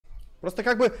Просто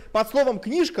как бы под словом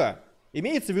книжка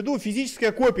имеется в виду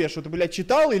физическая копия, что ты, блядь,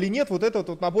 читал или нет, вот этот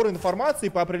вот набор информации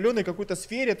по определенной какой-то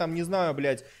сфере, там, не знаю,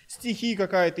 блядь, стихи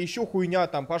какая-то, еще хуйня,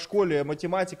 там, по школе,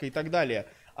 математика и так далее.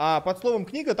 А под словом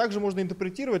книга также можно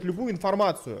интерпретировать любую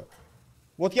информацию.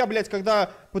 Вот я, блядь,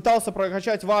 когда пытался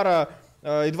прокачать Вара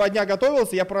и 2 дня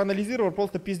готовился, я проанализировал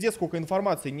просто пиздец сколько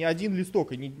информации, не один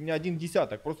листок и не один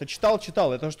десяток, просто читал.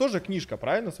 Это же тоже книжка,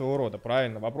 правильно, своего рода?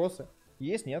 Правильно, вопросы?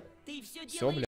 Есть, нет? Все, блядь.